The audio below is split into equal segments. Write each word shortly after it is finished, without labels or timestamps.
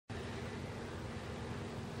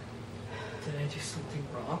Did I do something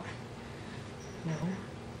wrong? No.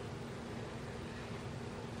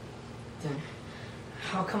 Then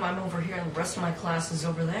how come I'm over here and the rest of my class is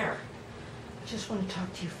over there? I just want to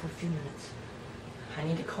talk to you for a few minutes. I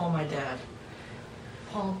need to call my dad.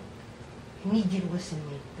 Paul, I need you to listen to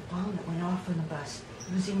me. The bomb that went off on the bus,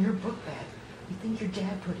 it was in your book bag. You think your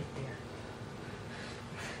dad put it there.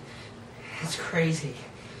 It's crazy.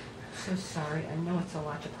 I'm so sorry. I know it's a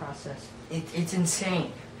lot to process. It's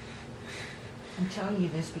insane. I'm telling you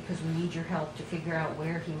this because we need your help to figure out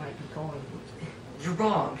where he might be going. You're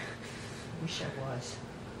wrong. I wish I was.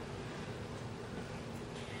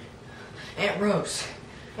 Aunt Rose,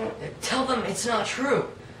 tell them it's not true.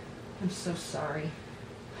 I'm so sorry.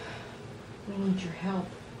 We need your help.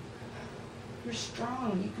 You're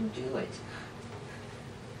strong. You can do it.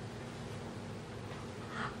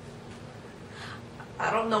 I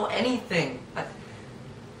don't know anything.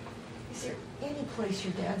 Is there any place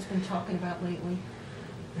your dad's been talking about lately?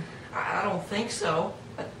 I don't think so.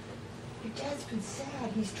 Your dad's been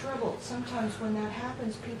sad. He's troubled. Sometimes when that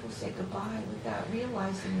happens, people say goodbye without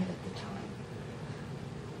realizing it at the time.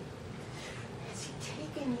 Has he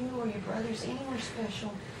taken you or your brothers anywhere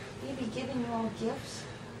special? Maybe given you all gifts?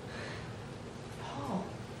 Paul.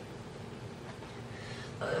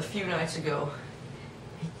 A few nights ago,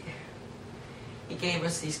 he gave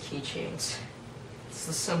us these keychains. It's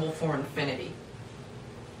the symbol for infinity.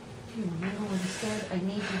 Do you remember what he said? I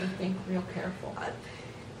need you to think real careful.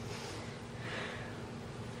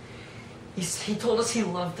 He told us he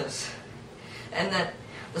loved us, and that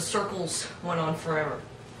the circles went on forever,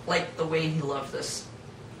 like the way he loved us.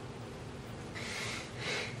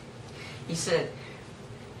 He said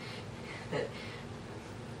that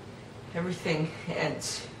everything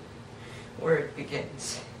ends where it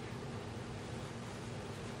begins.